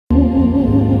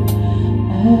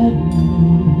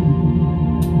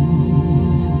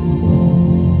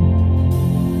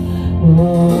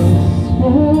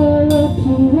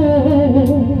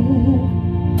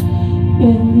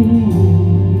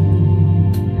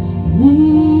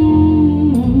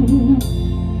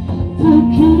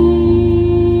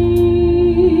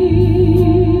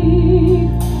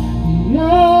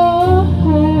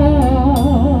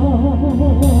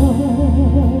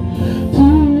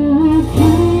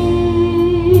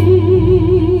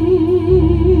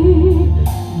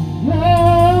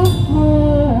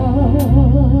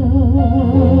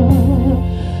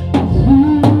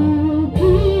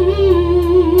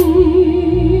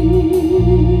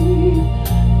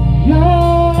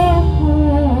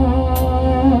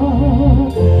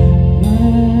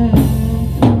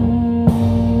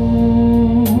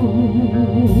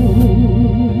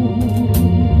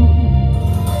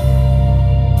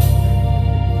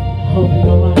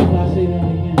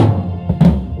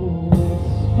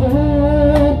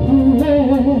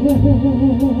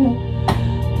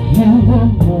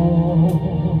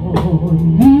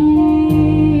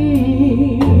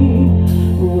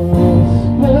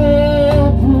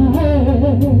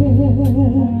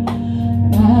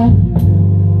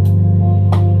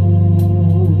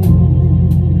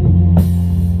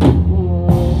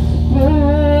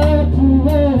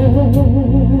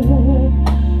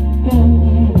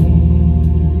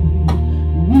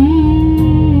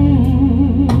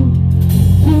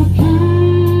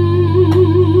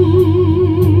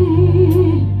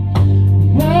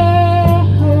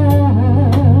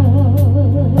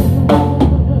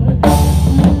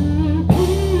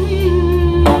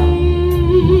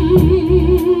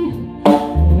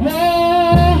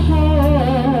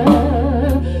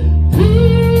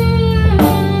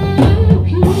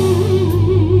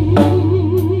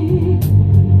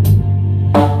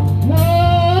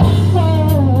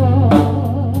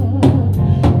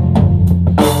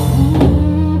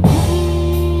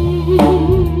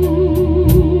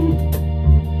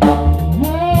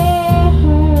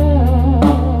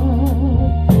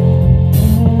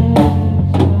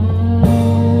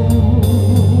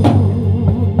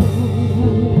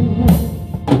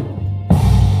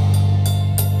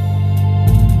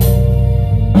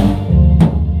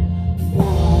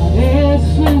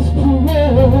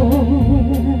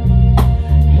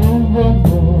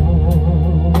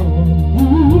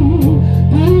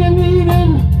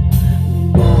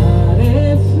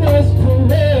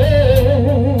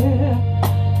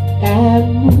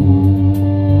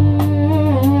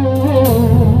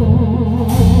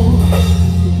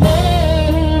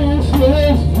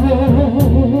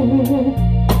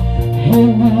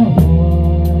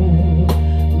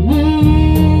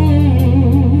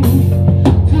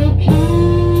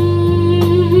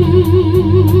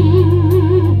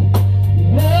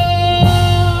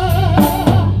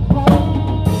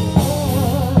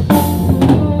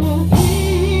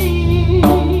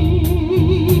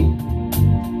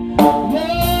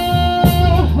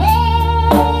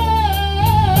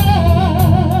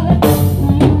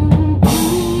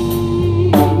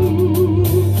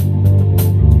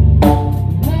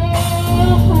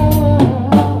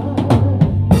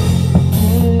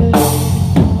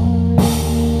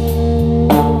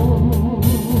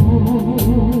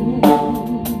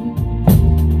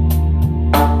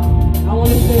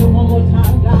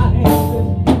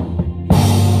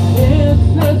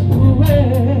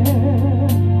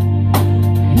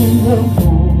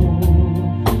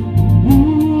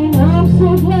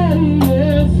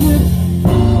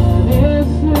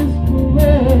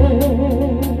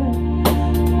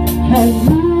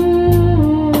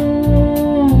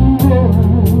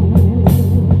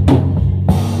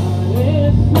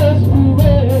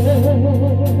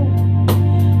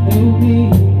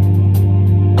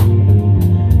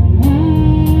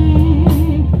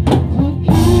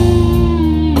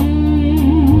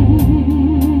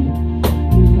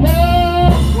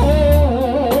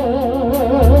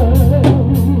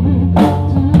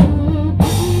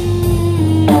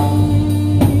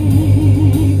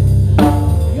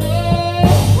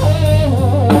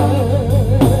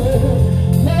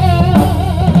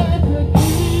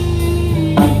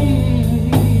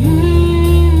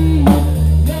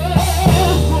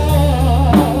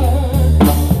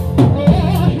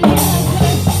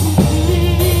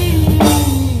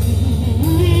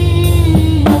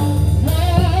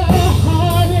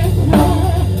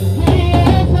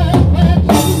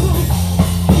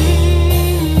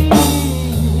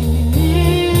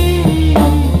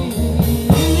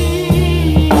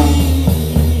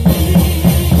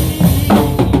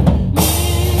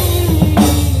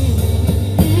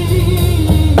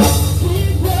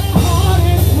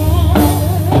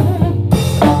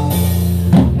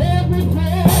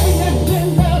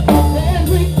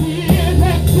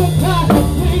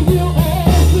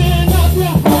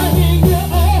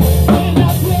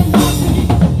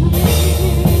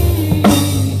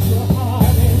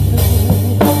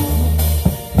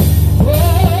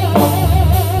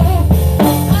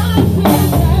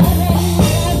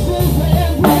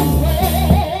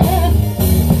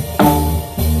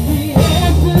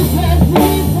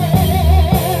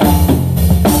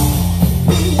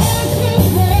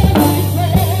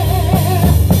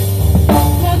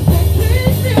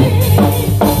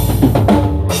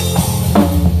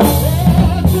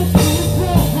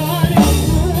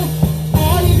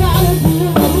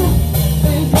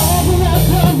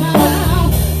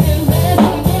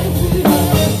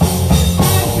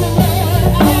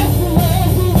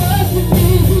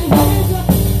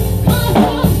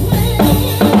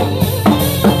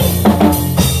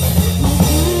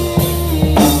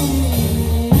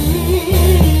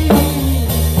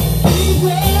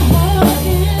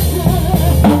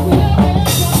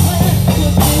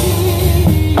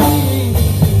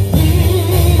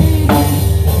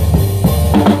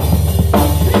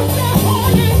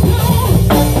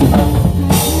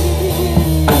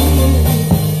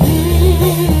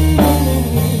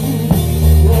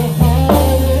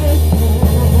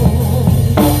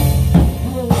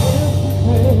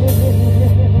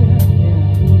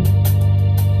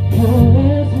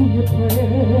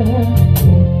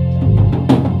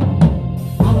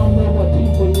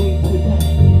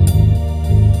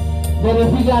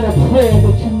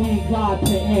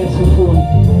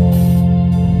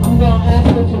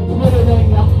ask that you put it in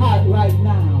your heart right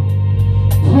now.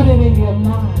 Put it in your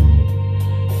mind.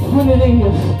 Put it in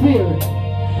your spirit.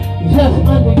 Just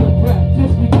under your breath,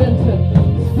 just begin to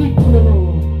speak to the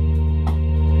Lord.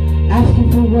 Ask him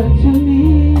for what you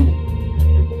need.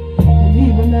 And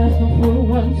even ask him for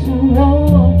what you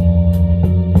want.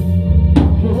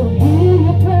 He'll hear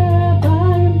your prayer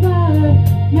by and by.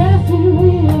 Yes, he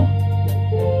will.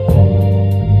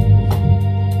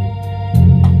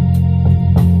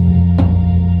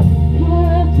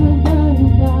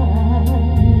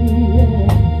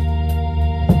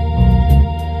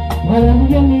 Whatever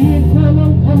you need from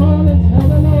him, come on and tell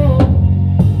the Lord.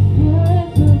 You're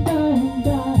to by and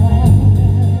by.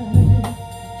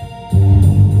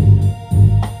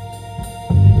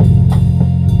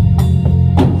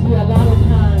 See, a lot of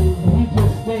times we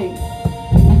just think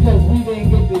because we didn't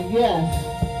get the yes,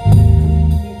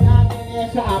 that God didn't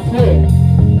answer our prayer.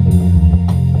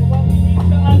 And what we need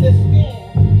to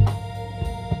understand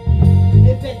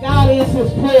is that God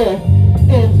answers prayer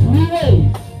in 3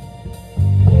 ways.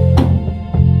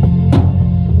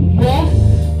 Yes,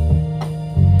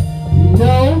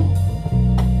 no,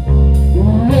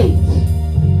 wait.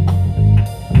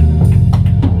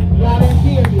 Y'all didn't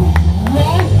hear me.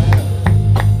 Yes,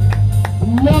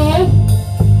 no,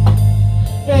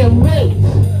 and wait.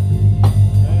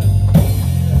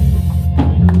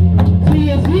 See,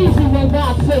 it's easy when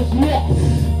God says yes.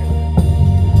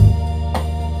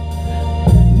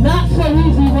 Not so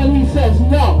easy when he says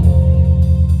no.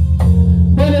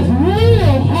 But it's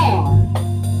real hard.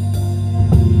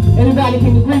 Anybody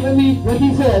can agree with me when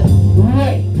he says,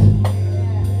 wait.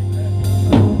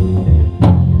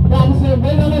 Bible said,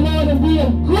 wait on the Lord and be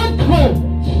of good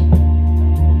courage.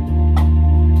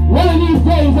 One of these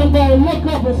days I'm going to look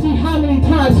up and see how many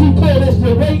times he told us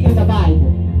to wait in the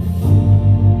Bible.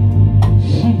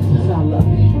 Jesus, I love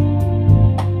you.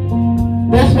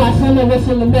 That's why some of us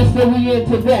in the mess that we in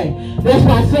today. That's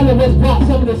why some of us brought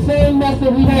some of the same mess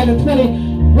that we had in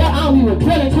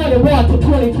 2021 to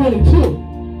 2022.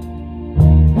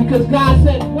 Because God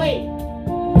said, wait.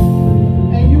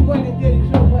 And you went and did it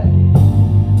your way.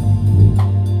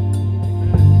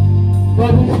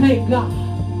 But we thank God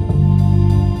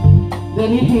that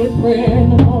he hears prayer in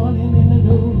the morning, in the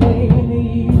noonday, in the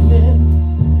evening.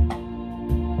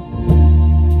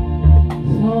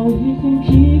 So you can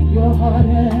keep your heart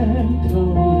and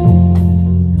soul.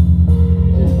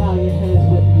 Just bow your heads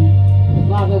with me.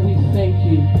 Father, we thank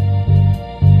you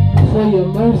for your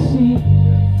mercy.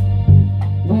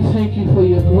 We thank you for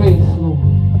your grace, Lord.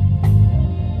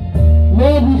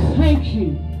 Lord, we thank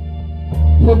you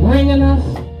for bringing us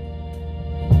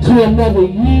to another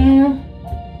year,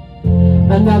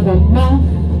 another month,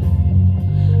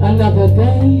 another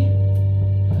day,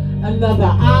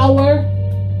 another hour,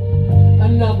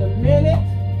 another minute,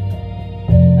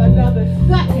 another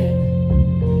second,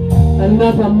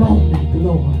 another moment,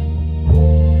 Lord.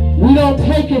 We don't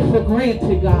take it for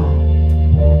granted, God.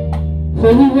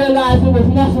 For we realize it was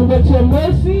nothing but your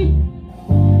mercy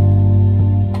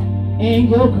and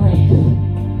your grace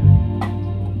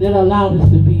that allowed us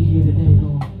to be here today,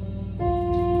 Lord.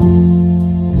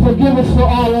 Forgive us for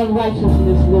all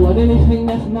unrighteousness, Lord. Anything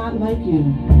that's not like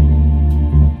you.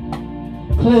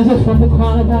 Cleanse us from the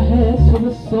crown of our heads to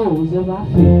the soles of our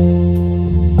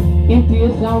feet. Empty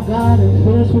us out, God, and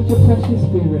fill us with your precious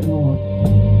spirit, Lord.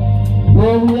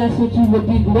 Lord, we ask that you would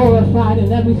be glorified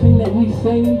in everything that we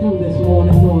say and do this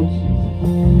morning, Lord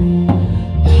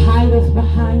Jesus. Hide us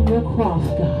behind your cross,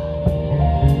 God.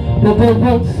 That they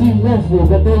won't see Leslie,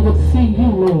 but they would see you,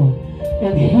 Lord,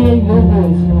 and hear your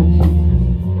voice, Lord Jesus.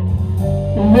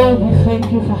 And Lord, we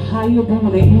thank you for how you're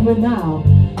doing it even now.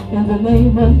 In the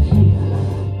name of Jesus,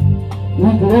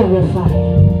 we glorify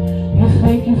you. We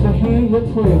thank you for hearing your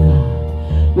prayer, God.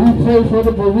 We pray for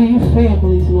the bereaved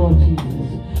families, Lord Jesus.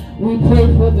 We pray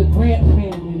for the Grant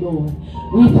family, Lord.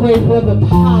 We pray for the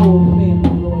Powell family,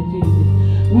 Lord Jesus.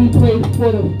 We pray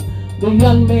for the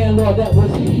young man, Lord, that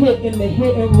was hit in the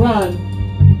hit and run.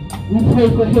 We pray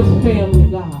for his family,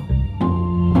 God.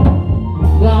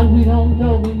 God, we don't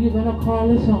know when you're going to call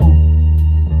us home,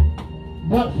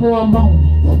 but for a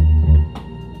moment.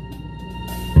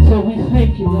 So we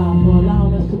thank you, God, for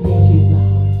allowing us to be here, God.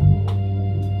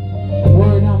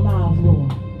 Word in our mouths,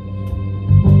 Lord.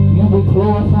 You be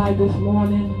glorified this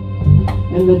morning,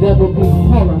 and the devil be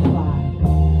horrified.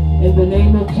 In the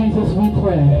name of Jesus we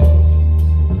pray.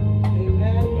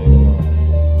 Amen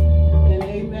and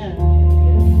amen.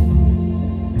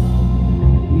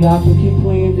 Y'all can keep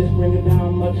playing, just bring it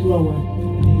down much lower.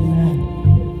 Amen.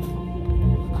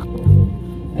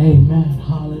 Amen.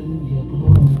 Hallelujah.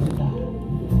 Glory to God.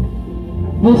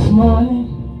 This morning,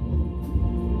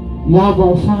 y'all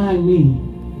gonna find me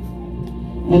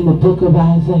in the book of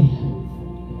Isaiah.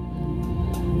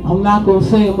 I'm not gonna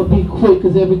say I'm gonna be quick,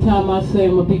 because every time I say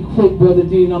I'm gonna be quick, Brother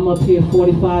Dean, I'm up here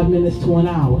 45 minutes to an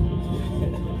hour.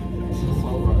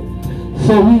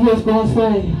 So we just gonna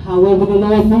say, however the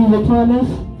Lord moves upon us,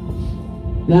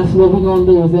 that's what we're gonna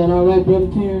do. Is that all right, Brother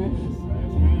Terrence?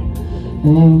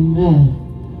 Amen.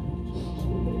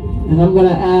 And I'm gonna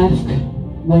ask,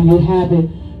 when you have it,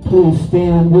 please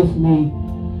stand with me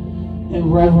in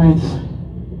reverence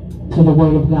to the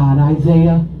Word of God.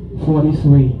 Isaiah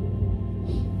 43.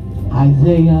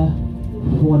 Isaiah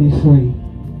 43.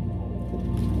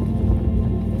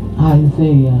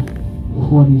 Isaiah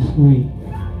 43.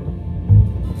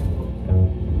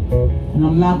 And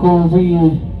I'm not going to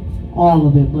read all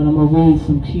of it, but I'm going to read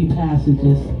some key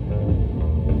passages.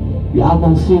 Y'all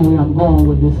going to see where I'm going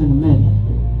with this in a minute.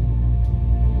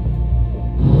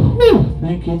 Whew,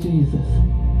 thank you, Jesus.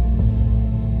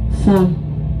 Son,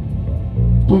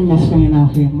 bring this fan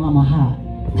out here. Mama hot.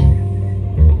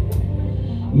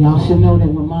 Y'all should know that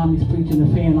when mommy's preaching,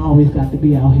 the fan always got to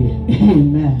be out here.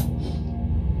 Amen.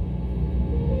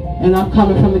 And I'm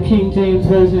coming from the King James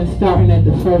Version, starting at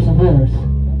the first verse.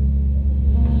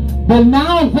 But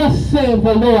now thus saith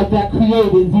the Lord that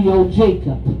created thee, O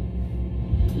Jacob,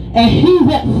 and he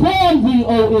that formed thee,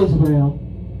 O Israel,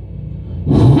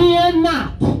 fear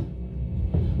not,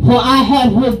 for I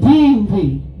have redeemed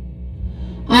thee.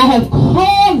 I have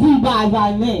called thee by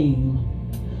thy name.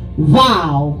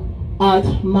 Thou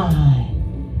art mine.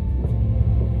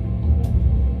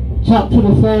 Jump to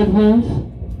the third verse.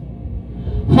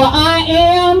 For I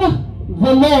am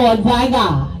the Lord thy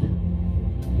God,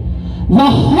 the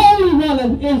Holy One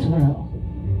of Israel,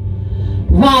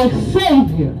 thy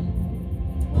Savior.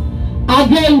 I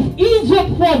gave Egypt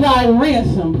for thy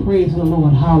ransom. Praise the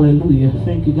Lord. Hallelujah.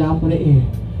 Thank you, God, for the air.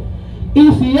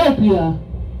 Ethiopia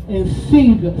and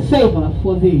Seba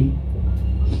for thee.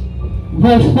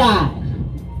 Verse 5.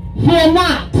 Fear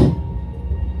not,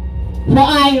 for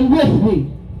I am with thee.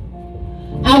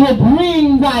 I will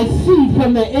bring thy seed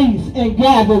from the east and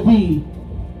gather thee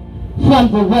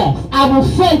from the west. I will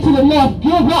say to the north,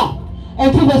 give up,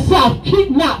 and to the south, keep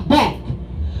not back.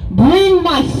 Bring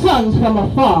my sons from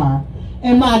afar,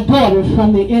 and my daughters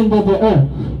from the end of the earth.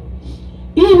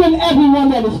 Even everyone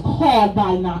that is called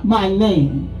by my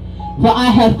name. For I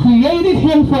have created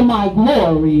him for my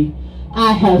glory.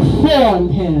 I have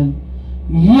formed him.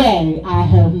 Yea, I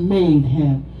have made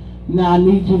him. Now I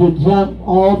need you to jump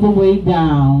all the way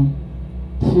down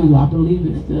to, I believe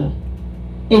it's the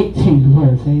 18th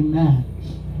verse. Amen.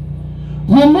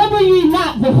 Remember ye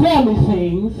not the former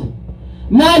things,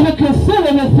 neither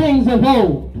consider the things of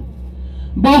old.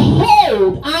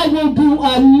 Behold, I will do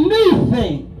a new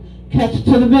thing. Catch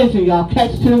to the vision, y'all.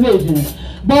 Catch to the vision.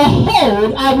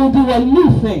 Behold, I will do a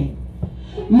new thing.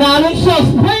 Now it shall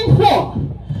spring forth.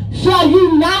 Shall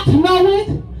you not know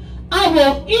it? I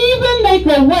will even make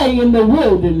a way in the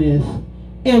wilderness,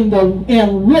 and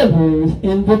rivers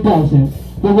in the desert.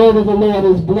 The word of the Lord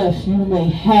is blessed. You may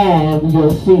have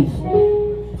your seats.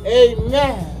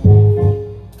 Amen.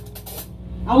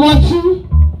 I want you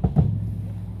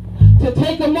to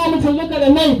take a moment to look at a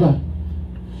neighbor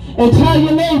and tell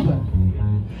your neighbor,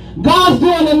 God's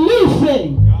doing a new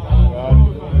thing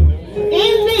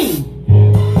in me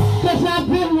because I've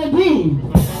been redeemed.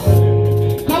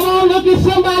 Come on, look at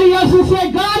somebody else and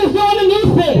say, God is doing a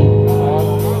new thing.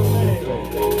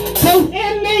 Because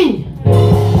in me,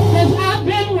 because I've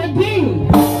been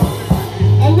redeemed.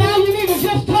 And now you need to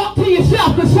just talk to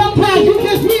yourself, because sometimes you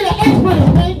just need an expert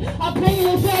opinion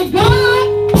and say, God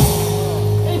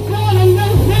is doing a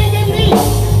new thing in me.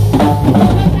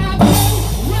 Because I've been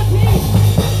redeemed.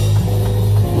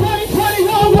 2021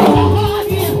 was a hard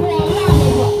year for a lot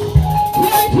of us.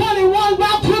 2021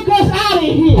 about took us out of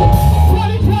here.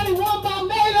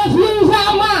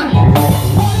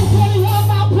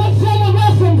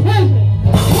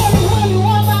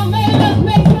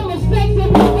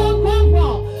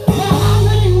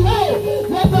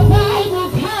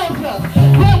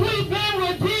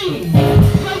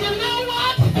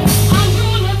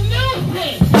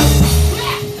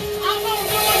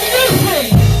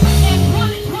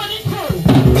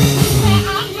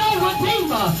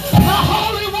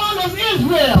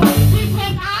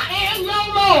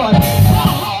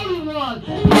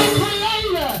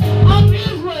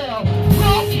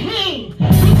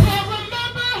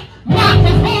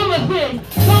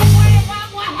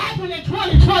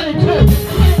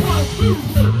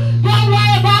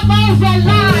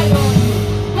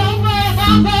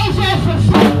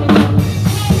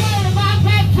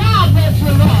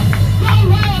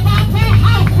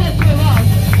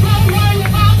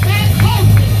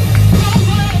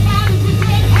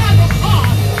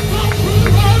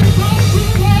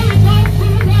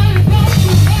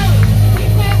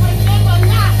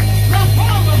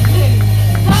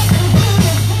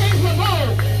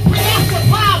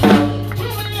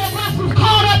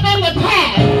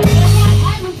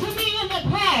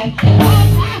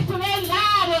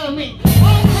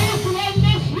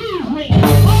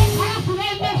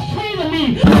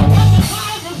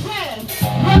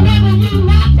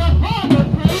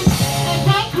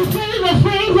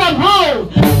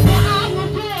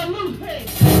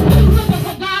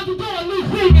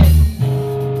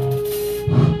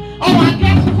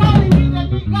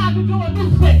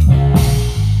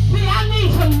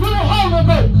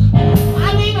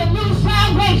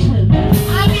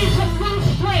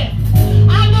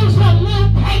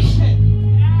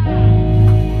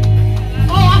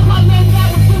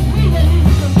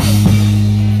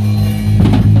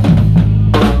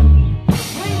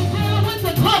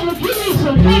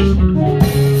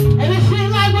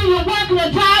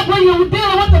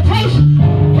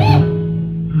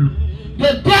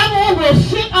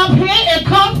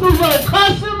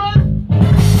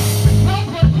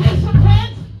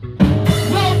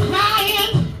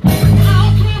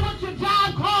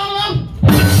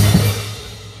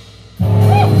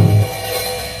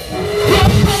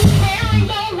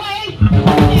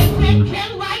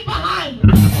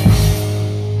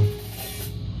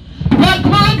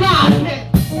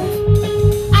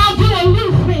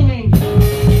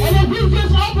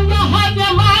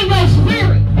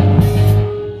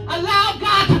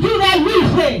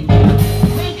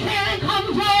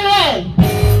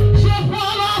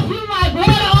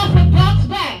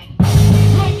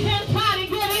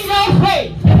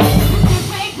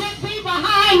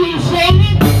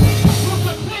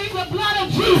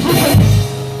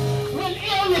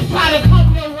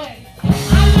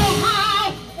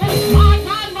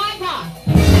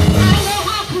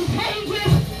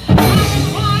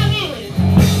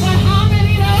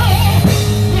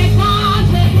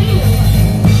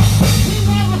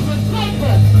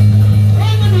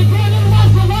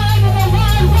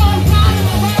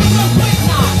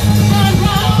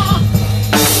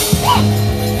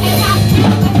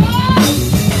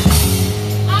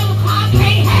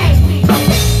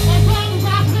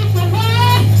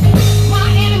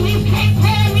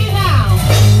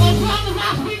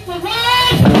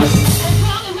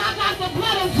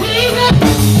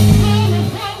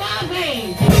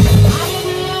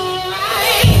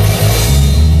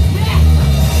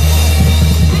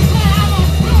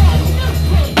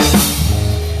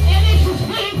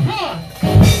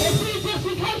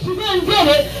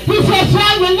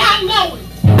 will not